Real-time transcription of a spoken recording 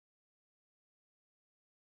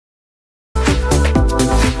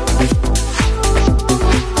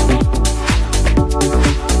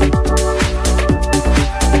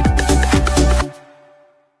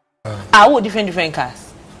Ah, what different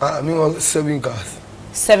cars? I mean 7 cars.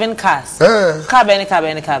 7 cars. Car ben.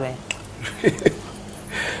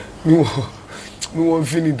 Me want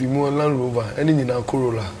Infinity, me want Land Rover, any in a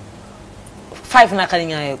Corolla. 5 na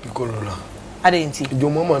kanya Corolla. Adenti.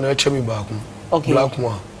 Your mama na check me back. Okay. Black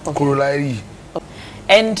one. Okay. Corolla.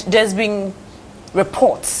 And there's been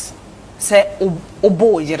reports say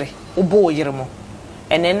obo yere mo.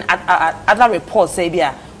 And then other reports say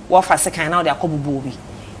bia what for second now they are kobubo bi.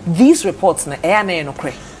 These reports na na no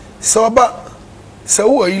kre. So about so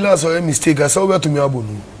who are you last or a mistake? I saw where to me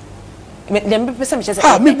abunu. Dem be person me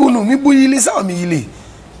say me bunu mi bu yile sa mi yile.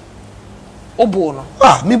 Obo no.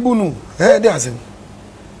 Me bunu. That's him.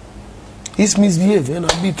 He's misbehaved and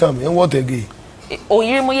I beat him and what again? O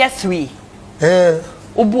yire mo ye 3.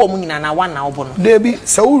 Obo mo nyina na 1 na obo no. Debi,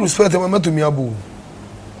 so who respect him to me abu?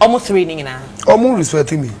 Almost 3 ni nyina. Omo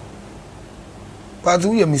respect me. But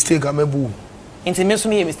we a mistake am ebu. Inti me so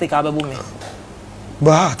me a mistake abebu me.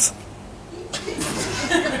 But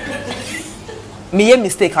me a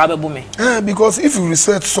mistake abebu me. Because if you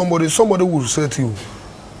respect somebody will respect you.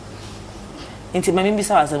 Inti me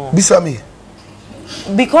bisa wasemo. Bisa me.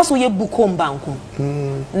 Because we Bukom Banku.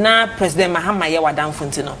 Na President Mahama ye wadamfo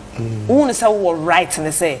ntino. Who say we right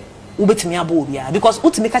and say ubetimi abo bia because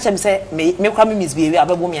utimi catch me say me kwa me misbehave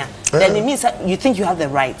abebu me. Then it means that you think you have the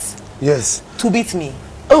right. Yes. To beat me.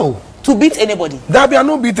 Oh. To beat anybody. That be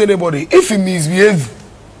not beat anybody. If he misbehave,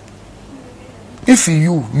 if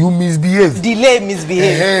you misbehave, delay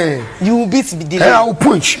misbehave. You beat delay. I will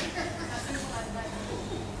punch.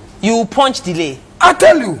 You punch delay. I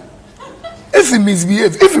tell you. If you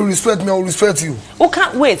misbehave, if you respect me, I will respect you. Oh,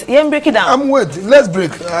 can't wait. You break it down. I'm waiting. Let's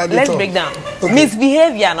break. Let's break down. Okay.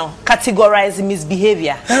 Misbehavior now. Categorize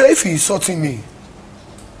misbehavior. If he's insulting me,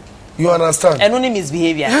 you understand? And only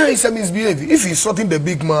misbehavior. It's a misbehavior. If he's insulting the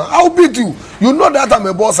big man, I'll beat you. You know that I'm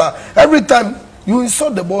a bosser. Every time you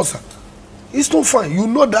insult the bosser, it's not fine. You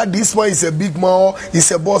know that this man is a big man or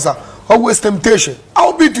is a bosser. Always temptation.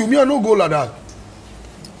 I'll beat you. Me, I don't go like that.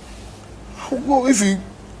 I'll go if you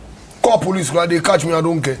call police, they catch me, I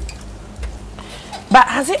don't care. But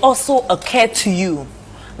has it also occurred to you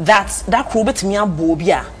that Krubet Mia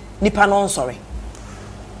Bobia, Nipa non sorry?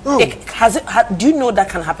 Oh. Do you know that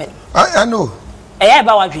can happen? I know.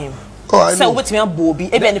 Dream. Oh, I know. So with me a Bobby,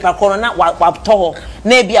 even if I call on that what tall,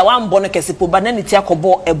 maybe a 1 bonnet, but then it's a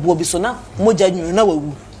cobo a Bobby so now, Moja, you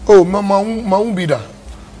know. Oh, Mamma, be that.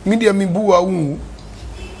 Media me boo,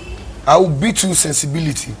 I will beat you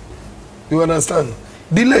sensibility. You understand?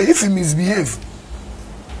 Delay if you misbehave,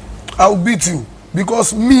 I will beat you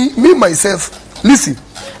because me myself. Listen,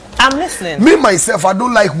 I'm listening. Me myself, I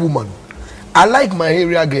don't like women. I like my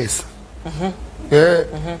area girls.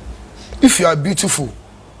 If you are beautiful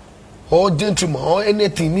or gentleman or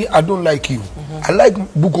anything, me I don't like you. I like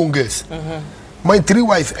Bukom girls. My 3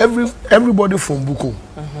 wives, everybody from Bukom.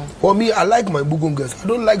 For me, I like my Bukom girls. I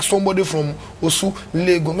don't like somebody from Osu,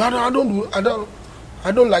 Lagos.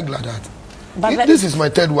 I don't like that. But this is my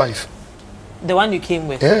 3rd wife. The one you came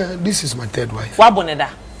with? Yeah, this is my 3rd wife. Waboneda?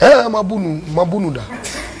 Mabunu da.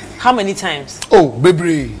 How many times? Oh,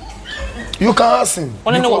 baby. You can ask him.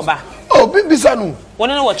 Oh, Bisanu. Want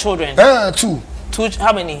to know what children? 2. 2,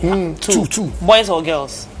 how many? 2. Boys or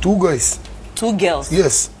girls? 2 guys. 2 girls?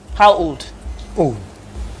 Yes. How old? Oh,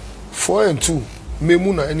 4 and 2.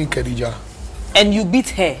 Memuna and Khadija. And you beat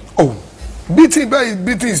her? Oh, beating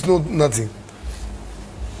is not nothing.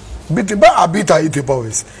 Beating, but I beat her 80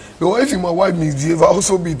 powers. If my wife misbehave, I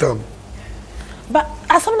also beat them. But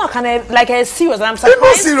as someone kind of like a serious, and I'm surprised.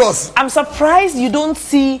 Not serious. I'm surprised you don't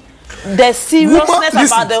see the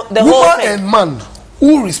seriousness about the whole thing. Woman and man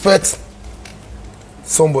who respect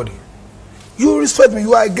somebody. You respect me.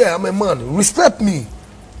 You are a girl. I'm a man. Respect me.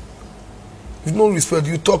 If no respect,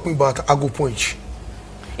 you talk me about I go punch.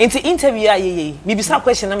 Into interview, me bisa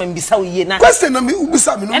question na me bisa we na. Question na me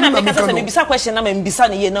ubisa me no na me kasa me bisa question na me bisa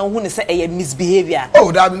na ye na who say e misbehavior.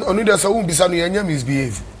 Oh, that only there's a who bisa no ye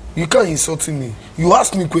misbehave. You can't insult me. You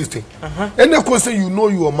ask me question. Any question you know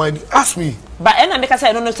your mind, ask me. But and I say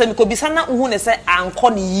I don't know say me ko bisa na who say anko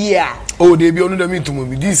ni year. Oh, they be only the mean to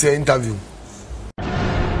me. This is an interview.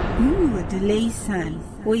 Delay son.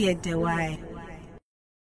 Oh yeah, the why.